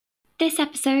This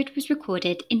episode was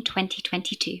recorded in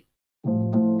 2022.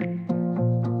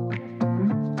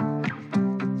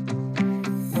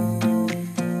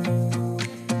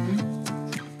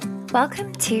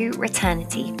 Welcome to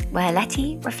Returnity, where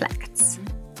Letty reflects.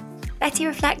 Letty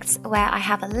reflects, where I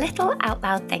have a little out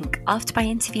loud think after my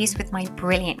interviews with my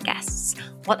brilliant guests,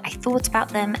 what I thought about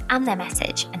them and their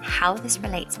message, and how this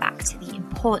relates back to the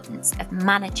importance of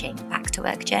managing back to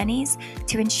work journeys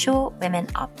to ensure women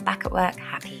are back at work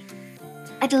happy.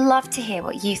 I'd love to hear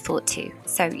what you thought too,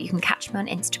 so you can catch me on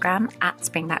Instagram at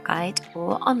SpringBackGuide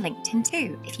or on LinkedIn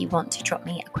too if you want to drop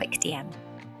me a quick DM.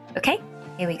 Okay,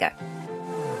 here we go.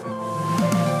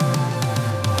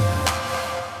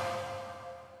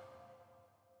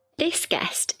 This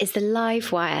guest is the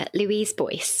live wire Louise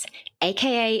Boyce,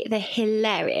 aka the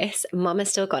hilarious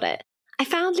MamaStillGotIt. I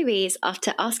found Louise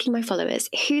after asking my followers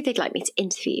who they'd like me to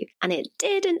interview, and it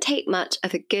didn't take much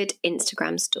of a good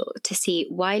Instagram stalk to see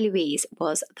why Louise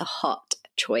was the hot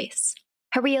choice.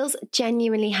 Her reels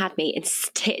genuinely had me in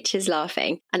stitches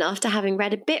laughing, and after having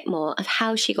read a bit more of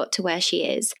how she got to where she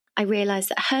is, I realised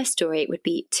that her story would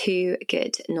be too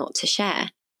good not to share.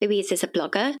 Louise is a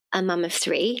blogger, a mum of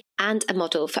 3, and a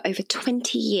model for over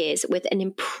 20 years with an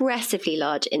impressively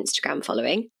large Instagram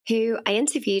following, who I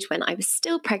interviewed when I was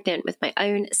still pregnant with my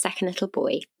own second little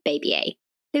boy, baby A.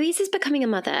 Louise's becoming a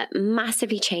mother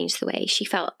massively changed the way she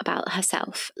felt about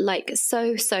herself, like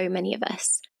so many of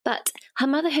us. But her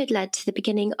motherhood led to the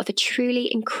beginning of a truly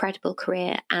incredible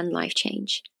career and life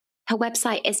change. Her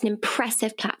website is an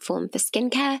impressive platform for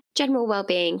skincare, general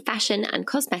well-being, fashion and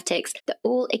cosmetics that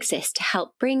all exist to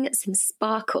help bring some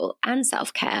sparkle and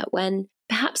self-care when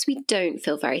perhaps we don't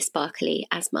feel very sparkly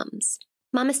as mums.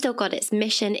 MamaStillGotIt's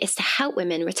mission is to help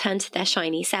women return to their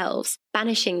shiny selves,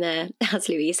 banishing the, as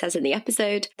Louise says in the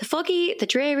episode, the foggy, the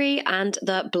dreary and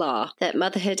the blah that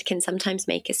motherhood can sometimes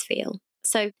make us feel.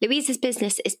 So Louise's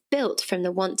business is built from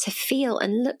the want to feel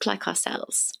and look like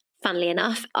ourselves. Funnily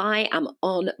enough, I am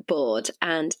on board,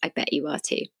 and I bet you are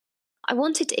too. I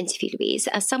wanted to interview Louise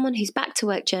as someone whose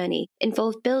back-to-work journey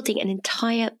involved building an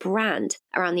entire brand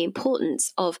around the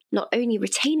importance of not only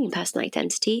retaining personal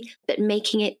identity, but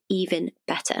making it even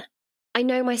better. I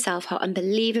know myself how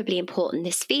unbelievably important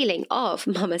this feeling of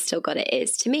MamaStillGotIt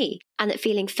is to me, and that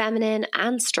feeling feminine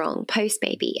and strong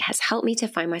post-baby has helped me to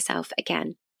find myself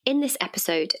again. In this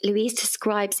episode, Louise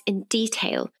describes in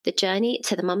detail the journey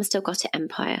to the MamaStillGotIt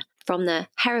empire, from the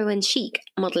heroin chic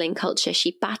modelling culture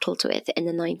she battled with in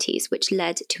the 90s, which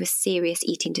led to a serious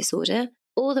eating disorder,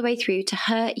 all the way through to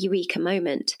her eureka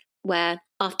moment, where,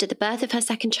 after the birth of her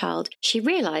second child, she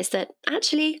realised that,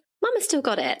 actually,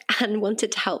 MamaStillGotIt, and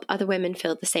wanted to help other women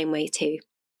feel the same way too.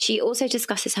 She also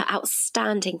discusses her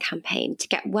outstanding campaign to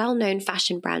get well-known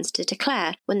fashion brands to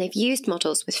declare when they've used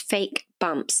models with fake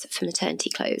bumps for maternity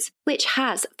clothes, which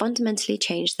has fundamentally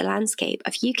changed the landscape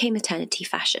of UK maternity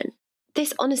fashion.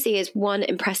 This honestly is one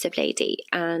impressive lady,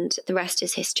 and the rest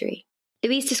is history.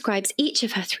 Louise describes each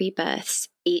of her 3 births,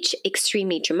 each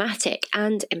extremely dramatic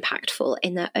and impactful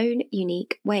in their own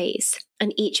unique ways,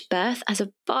 and each birth as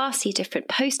a vastly different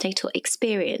postnatal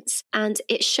experience. And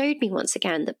it showed me once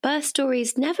again that birth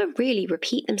stories never really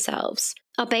repeat themselves.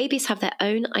 Our babies have their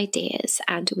own ideas,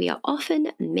 and we are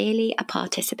often merely a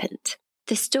participant.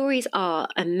 The stories are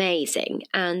amazing,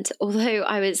 and although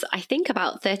I was, I think,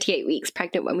 about 38 weeks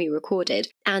pregnant when we recorded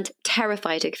and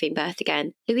terrified of giving birth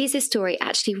again, Louise's story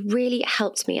actually really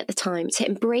helped me at the time to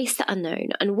embrace the unknown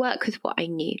and work with what I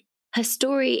knew. Her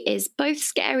story is both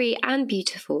scary and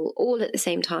beautiful all at the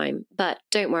same time, but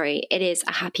don't worry, it is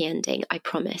a happy ending, I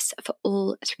promise, for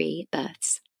all 3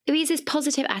 births. Louise's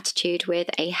positive attitude with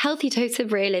a healthy dose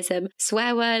of realism,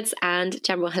 swear words, and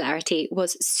general hilarity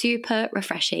was super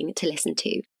refreshing to listen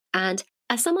to. And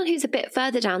as someone who's a bit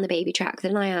further down the baby track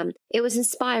than I am, it was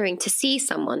inspiring to see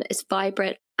someone as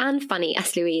vibrant and funny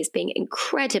as Louise being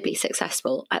incredibly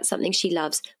successful at something she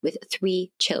loves with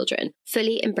 3 children,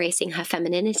 fully embracing her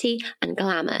femininity and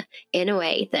glamour in a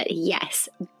way that, yes,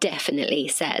 definitely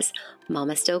says,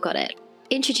 MamaStillGotIt.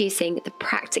 Introducing the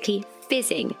practically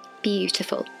fizzing,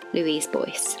 beautiful Louise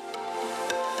Boyce.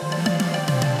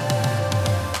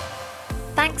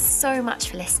 Thanks so much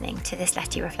for listening to this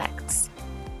Letty Reflects.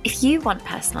 If you want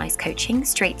personalised coaching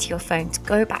straight to your phone to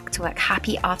go back to work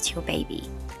happy after your baby,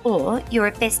 or you're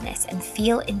a business and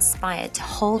feel inspired to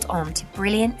hold on to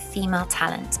brilliant female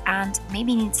talent and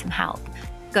maybe need some help,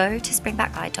 go to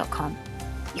springbackguide.com.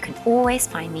 You can always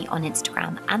find me on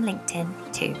Instagram and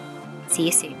LinkedIn too. See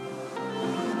you soon.